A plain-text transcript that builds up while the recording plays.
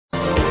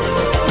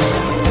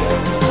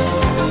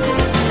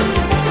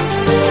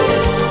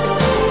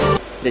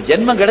இந்த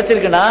ஜென்மம்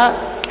கிடைச்சிருக்குன்னா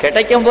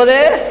கிடைக்கும் போதே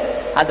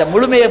அந்த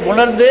முழுமையை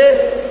உணர்ந்து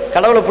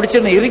கடவுளை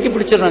பிடிச்சிடணும், இறுக்கி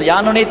பிடிச்சிடணும்.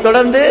 யானுனை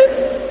தொடர்ந்து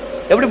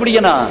எப்படி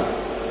பிடிக்கணும்?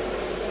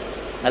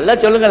 நல்லா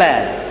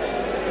சொல்லுங்களேன்,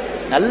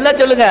 நல்லா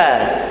சொல்லுங்க.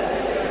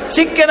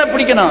 சிக்கனை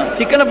பிடிக்கணும்.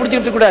 சிக்கனை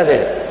பிடிச்சிட்டு கூடாது.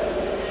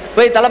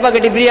 போய் தலப்பா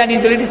கட்டி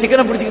பிரியாணின்னு சொல்லிட்டு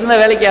சிக்கனை பிடிச்சிக்கிட்டு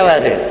இருந்தா வேலைக்கு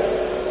ஆகாது.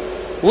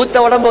 ஊத்த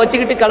உடம்ப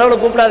வச்சுக்கிட்டு கடவுளை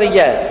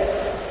கூப்பிடாதீங்க.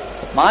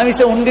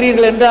 மாமிசம்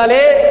உண்கிறீர்கள்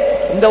என்றாலே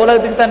இந்த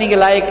உலகத்துக்கு தான் நீங்க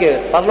லாயக்கு,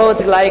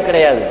 பரலோகத்துக்கு லாயக்கு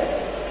கிடையாது.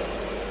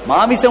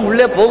 மாமிசம்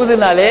உள்ளே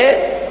போகுதுனாலே,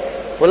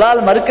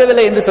 புலால்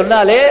மறுக்கவில்லை என்று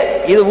சொன்னாலே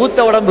இது ஊத்த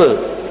உடம்பு,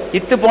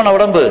 இத்து போன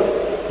உடம்பு.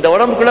 இந்த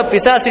உடம்புக்குள்ள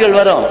பிசாசுகள்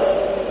வரும்,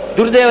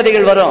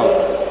 துர்தேவதைகள் வரும்,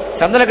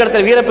 சந்தன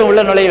கடத்தல் வீரப்பன்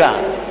உள்ள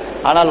நுழைவான்.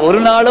 ஆனால் ஒரு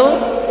நாளும்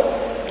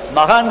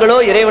மகான்களோ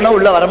இறைவனோ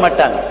உள்ள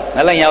வரமாட்டாங்க.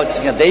 நல்லா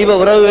ஞாபகம். தெய்வ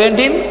உறவு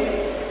வேண்டின்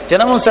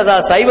தினமும் சதா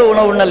சைவ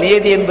உணவு உண்ணல்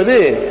நியதி என்பது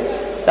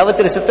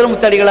தவத்திரு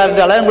சித்திரமுத்தடிகளார்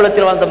என்று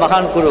அலங்ககுளத்தில் வாழ்ந்த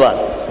மகான் கூறுவார்.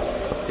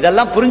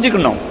 இதெல்லாம்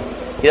புரிஞ்சுக்கணும்.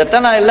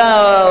 இதைத்தான் நான் எல்லா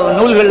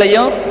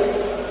நூல்கள்லையும்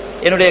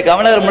என்னுடைய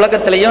கவர்னர்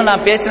முழக்கத்திலையும்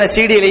நான் பேசின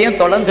சீடியிலையும்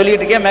தொடர்ந்து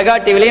சொல்லிட்டு இருக்கேன். மெகா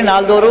டிவிலையும்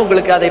நாள்தோறும்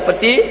உங்களுக்கு அதை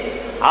பற்றி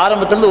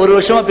ஆரம்பத்திலிருந்து ஒரு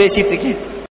வருஷமா பேசிட்டு இருக்கேன்.